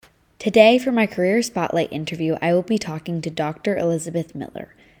Today, for my Career Spotlight interview, I will be talking to Dr. Elizabeth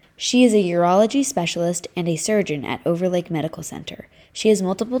Miller. She is a urology specialist and a surgeon at Overlake Medical Center. She has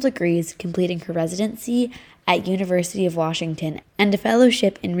multiple degrees, completing her residency at University of Washington and a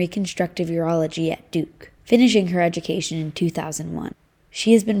fellowship in reconstructive urology at Duke, finishing her education in 2001.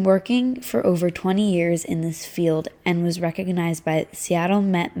 She has been working for over 20 years in this field and was recognized by Seattle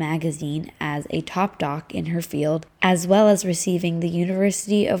Met Magazine as a top doc in her field, as well as receiving the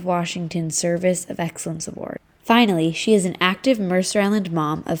University of Washington Service of Excellence Award. Finally, she is an active Mercer Island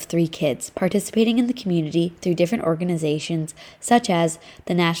mom of 3 kids, participating in the community through different organizations such as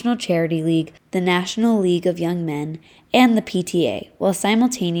the National Charity League, the National League of Young Men, and the PTA, while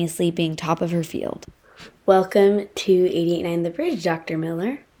simultaneously being top of her field. Welcome to 88.9 The Bridge, Dr.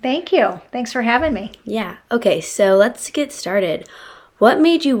 Miller. Thank you. Thanks for having me. Yeah. Okay, so let's get started. What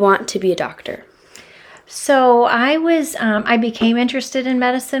made you want to be a doctor? So I became interested in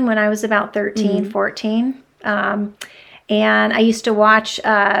medicine when I was about 13, 14. And I used to watch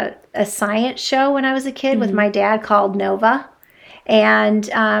a science show when I was a kid with my dad called Nova. And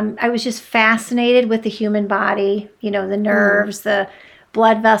I was just fascinated with the human body, the nerves, the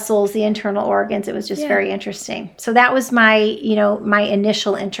blood vessels, the internal organs. It was just very interesting. So that was my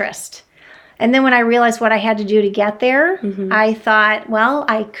initial interest. And then when I realized what I had to do to get there, I thought, well,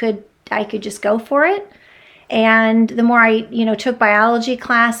 I could just go for it. And the more I, took biology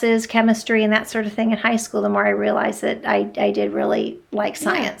classes, chemistry, and that sort of thing in high school, the more I realized that I did really like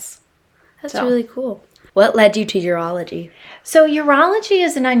science. That's really cool. What led you to urology? So urology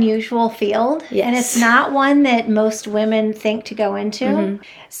is an unusual field, Yes. and it's not one that most women think to go into.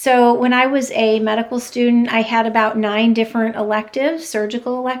 So when I was a medical student, I had about 9 different electives,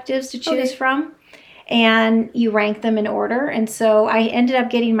 surgical electives to choose from, and you rank them in order. And so I ended up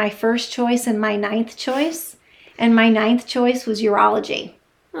getting my first choice and my 9th choice, and my 9th choice was urology.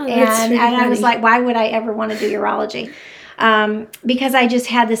 Oh, that's And I was like, why would I ever want to do urology? Because I just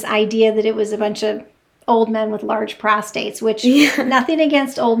had this idea that it was a bunch of old men with large prostates, which nothing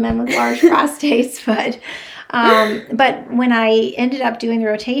against old men with large prostates, but when I ended up doing the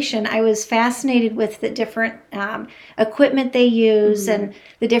rotation, I was fascinated with the different equipment they use and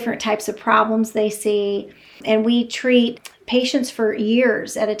the different types of problems they see. And we treat patients for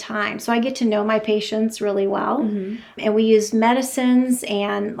years at a time. So I get to know my patients really well. And we use medicines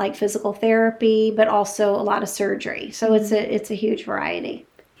and like physical therapy, but also a lot of surgery. So it's a huge variety.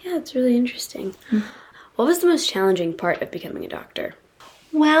 Yeah, it's really interesting. What was the most challenging part of becoming a doctor?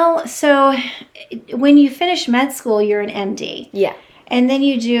 Well, so when you finish med school, you're an MD. Yeah. And then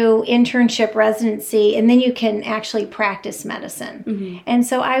you do internship residency, and then you can actually practice medicine. And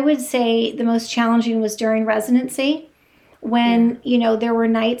so I would say the most challenging was during residency when, there were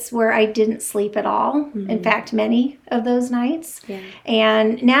nights where I didn't sleep at all. In fact, many of those nights. Yeah.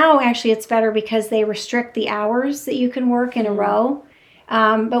 And now actually it's better because they restrict the hours that you can work in a row.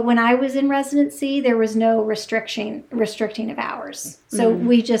 But when I was in residency, there was no restricting of hours. So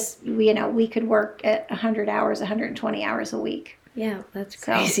we could work at 100 hours, 120 hours a week. Yeah, that's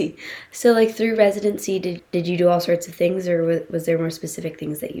crazy. So like through residency, did you do all sorts of things, or was there more specific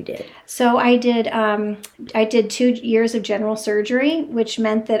things that you did? So I did 2 years of general surgery, which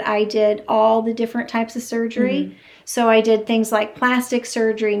meant that I did all the different types of surgery. So I did things like plastic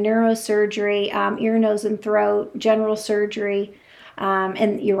surgery, neurosurgery, ear, nose, and throat, general surgery,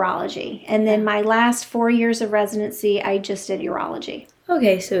 and urology. And then my last 4 years of residency, I just did urology.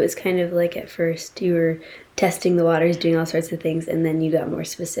 Okay, so it was kind of like at first you were testing the waters, doing all sorts of things, and then you got more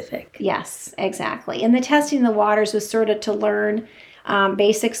specific. Yes, exactly. And the testing the waters was sort of to learn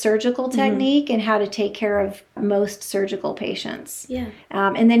basic surgical technique and how to take care of most surgical patients. Yeah.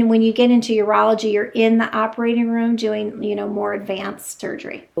 And then when you get into urology, you're in the operating room doing, more advanced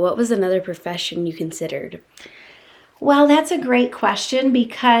surgery. What was another profession you considered? Well, that's a great question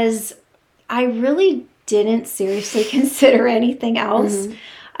because I really didn't seriously consider anything else.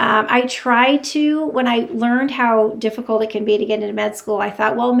 I tried to, when I learned how difficult it can be to get into med school, I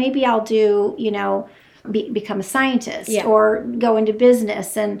thought, well, maybe I'll do, become a scientist or go into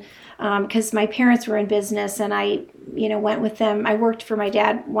business. And because my parents were in business and I, went with them. I worked for my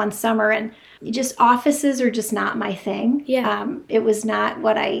dad one summer, and just offices are just not my thing. Yeah. It was not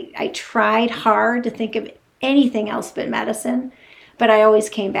what I tried hard to think of anything else but medicine, but I always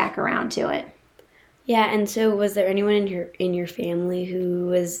came back around to it. Yeah, and so was there anyone in your family who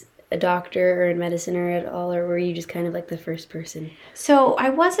was a doctor or in medicine or at all, or were you just kind of like the first person? So I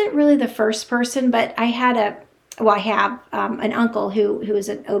wasn't really the first person, but I had I have an uncle who is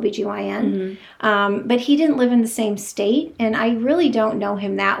an OBGYN, but he didn't live in the same state, and I really don't know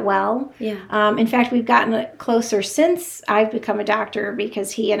him that well. Yeah. In fact, we've gotten closer since I've become a doctor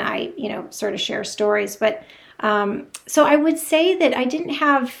because he and I, sort of share stories. But so I would say that I didn't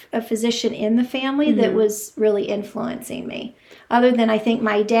have a physician in the family that was really influencing me, other than I think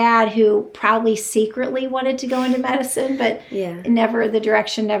my dad, who probably secretly wanted to go into medicine, but the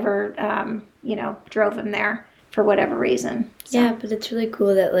direction never drove him there for whatever reason. So. Yeah, but it's really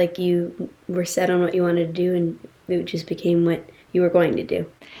cool that like you were set on what you wanted to do and it just became what you were going to do.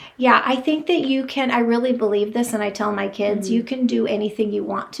 Yeah, I think that I really believe this, and I tell my kids, you can do anything you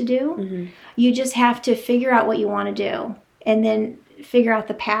want to do. You just have to figure out what you want to do and then figure out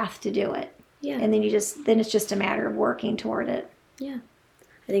the path to do it. Yeah. And then it's just a matter of working toward it. Yeah.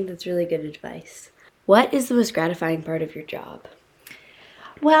 I think that's really good advice. What is the most gratifying part of your job?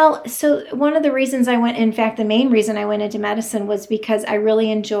 Well, so one of the reasons the main reason I went into medicine was because I really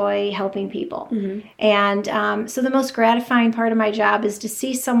enjoy helping people. And so the most gratifying part of my job is to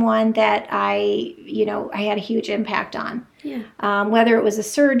see someone that I had a huge impact on. Yeah. Whether it was a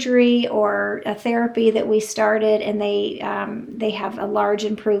surgery or a therapy that we started and they have a large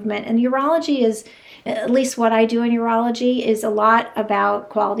improvement. And urology is, at least what I do in urology, is a lot about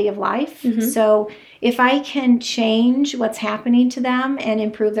quality of life. So if I can change what's happening to them and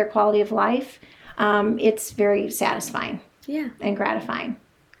improve their quality of life, it's very satisfying and gratifying.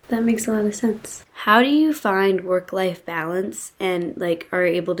 That makes a lot of sense. How do you find work-life balance and are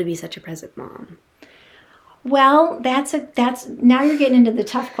able to be such a present mom? Well, that's now you're getting into the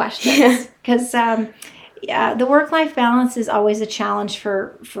tough questions, because the work-life balance is always a challenge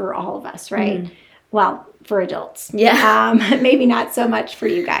for all of us, right? Well, for adults. Yeah. Maybe not so much for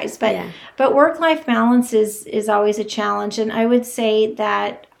you guys, but work-life balance is always a challenge. And I would say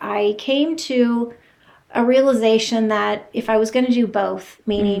that I came to a realization that if I was going to do both,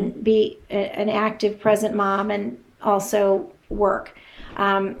 meaning be an active, present mom and also work,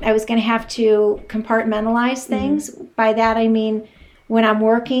 I was going to have to compartmentalize things. By that, I mean, when I'm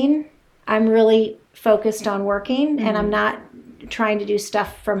working, I'm really focused on working and I'm not trying to do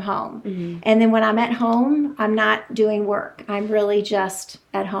stuff from home. And then when I'm at home, I'm not doing work. I'm really just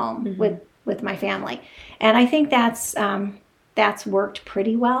at home with my family. And I think that's worked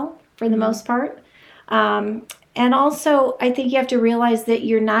pretty well for the most part. And also, I think you have to realize that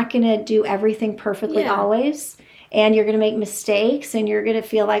you're not going to do everything perfectly always. And you're going to make mistakes and you're going to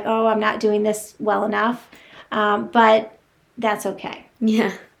feel like, oh, I'm not doing this well enough. But that's okay.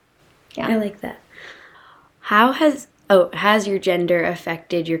 Yeah. I like that. How has your gender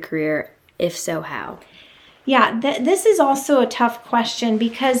affected your career? If so, how? Yeah, this is also a tough question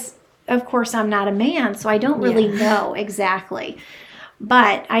because, of course, I'm not a man, so I don't really know exactly.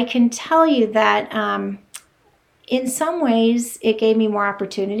 But I can tell you that in some ways it gave me more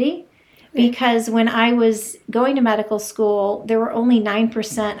opportunity because when I was going to medical school, there were only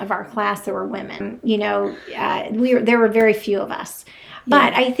 9% of our class that were women. There were very few of us.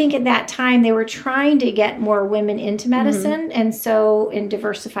 But I think at that time they were trying to get more women into medicine and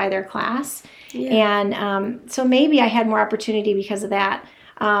diversify their class. And so maybe I had more opportunity because of that.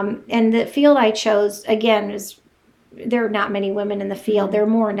 And the field I chose, again, there are not many women in the field. There are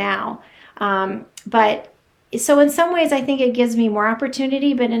more now. But so in some ways I think it gives me more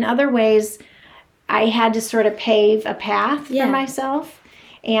opportunity, but in other ways I had to sort of pave a path for myself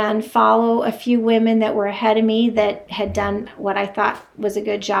and follow a few women that were ahead of me that had done what I thought was a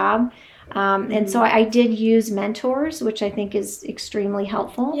good job. And so I did use mentors, which I think is extremely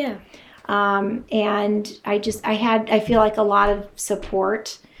helpful. Yeah. And I feel like a lot of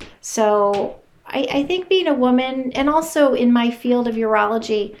support. So I think being a woman, and also in my field of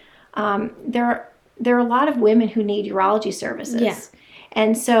urology, there are a lot of women who need urology services. Yeah.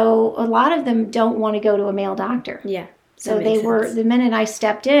 And so a lot of them don't want to go to a male doctor. Yeah. So the minute I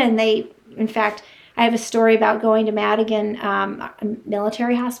stepped in, in fact, I have a story about going to Madigan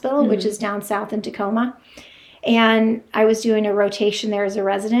Military Hospital, which is down south in Tacoma. And I was doing a rotation there as a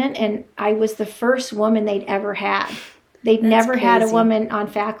resident, and I was the first woman they'd ever had. They'd never had a woman on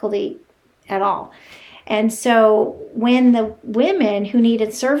faculty at all. And so when the women who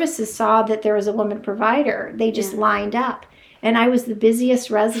needed services saw that there was a woman provider, they just lined up. And I was the busiest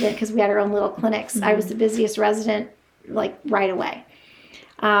resident, because we had our own little clinics. I was the busiest resident right away.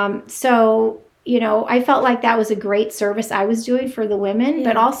 So, I felt like that was a great service I was doing for the women,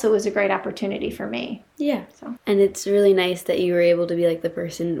 but also it was a great opportunity for me. Yeah. So. And it's really nice that you were able to be the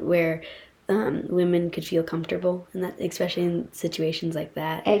person where women could feel comfortable, and that, especially in situations like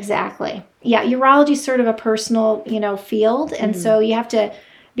that. Exactly. Yeah, urology is sort of a personal, field, and so you have to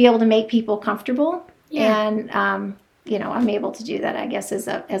be able to make people comfortable. Yeah. And, I'm able to do that, I guess, as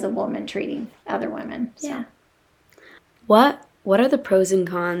a woman treating other women. So. Yeah. What are the pros and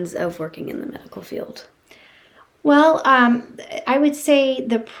cons of working in the medical field? Well, I would say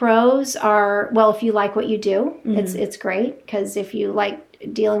the pros are, well, if you like what you do, it's great, because if you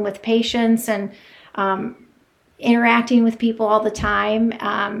like dealing with patients and interacting with people all the time,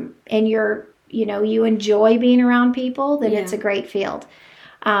 and you enjoy being around people, then it's a great field.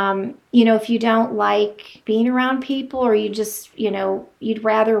 If you don't like being around people, or you just, you'd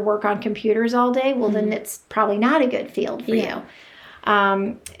rather work on computers all day, well, then it's probably not a good field for you.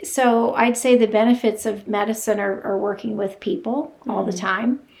 So I'd say the benefits of medicine are working with people all the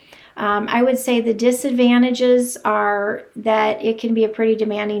time. I would say the disadvantages are that it can be a pretty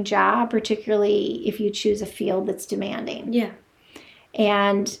demanding job, particularly if you choose a field that's demanding. Yeah.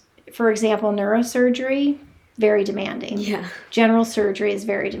 And for example, neurosurgery, very demanding. Yeah. General surgery is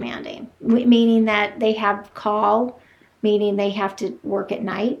very demanding, meaning that they have call, meaning they have to work at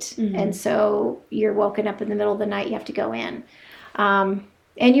night. And so you're woken up in the middle of the night, you have to go in.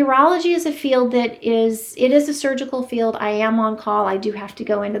 And urology is a field it is a surgical field. I am on call. I do have to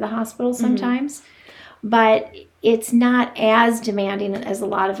go into the hospital sometimes, but it's not as demanding as a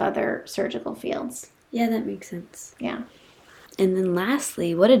lot of other surgical fields. Yeah, that makes sense. Yeah. And then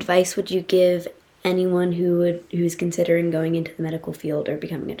lastly, what advice would you give anyone who's considering going into the medical field or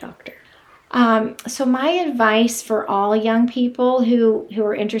becoming a doctor? So my advice for all young people who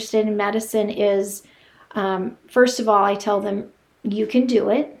are interested in medicine is, first of all, I tell them you can do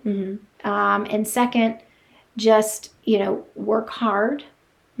it. And second, just, work hard.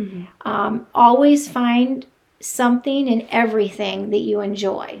 Always find something in everything that you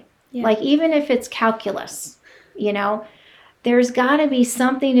enjoy. Yeah. Like, even if it's calculus, there's got to be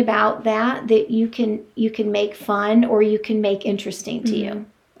something about that you can make fun, or you can make interesting to you.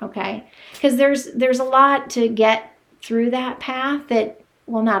 Okay? Because there's a lot to get through that path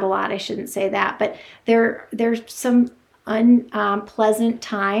well, not a lot, I shouldn't say that, but there's some unpleasant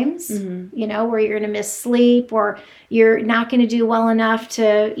times, where you're going to miss sleep, or you're not going to do well enough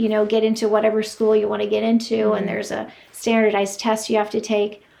to, get into whatever school you want to get into, and there's a standardized test you have to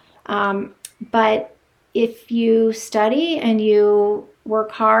take. But if you study and you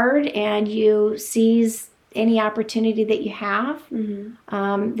work hard and you seize any opportunity that you have,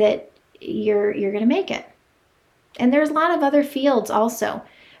 that you're going to make it. And there's a lot of other fields also.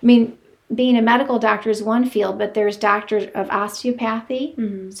 I mean, being a medical doctor is one field, but there's doctors of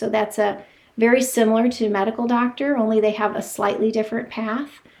osteopathy. So that's very similar to medical doctor, only they have a slightly different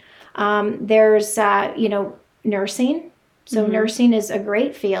path. There's, nursing. So nursing is a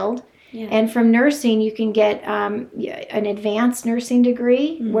great field. Yeah. And from nursing, you can get an advanced nursing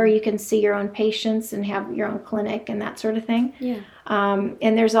degree where you can see your own patients and have your own clinic and that sort of thing. Yeah.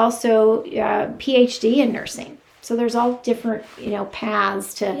 And there's also PhD in nursing. So there's all different,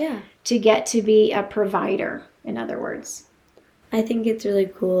 paths to get to be a provider, in other words. I think it's really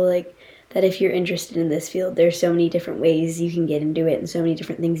cool, that if you're interested in this field, there's so many different ways you can get into it and so many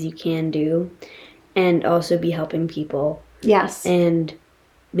different things you can do, and also be helping people. Yes. And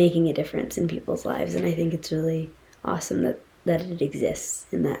making a difference in people's lives. And I think it's really awesome that it exists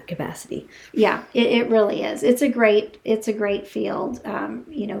in that capacity. Yeah, it really is. It's a great field,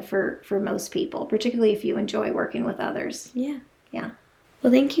 for most people, particularly if you enjoy working with others. Yeah. Yeah.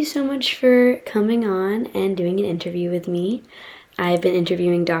 Well, thank you so much for coming on and doing an interview with me. I've been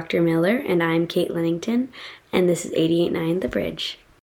interviewing Dr. Miller, and I'm Kate Lenington, and this is 88.9 The Bridge.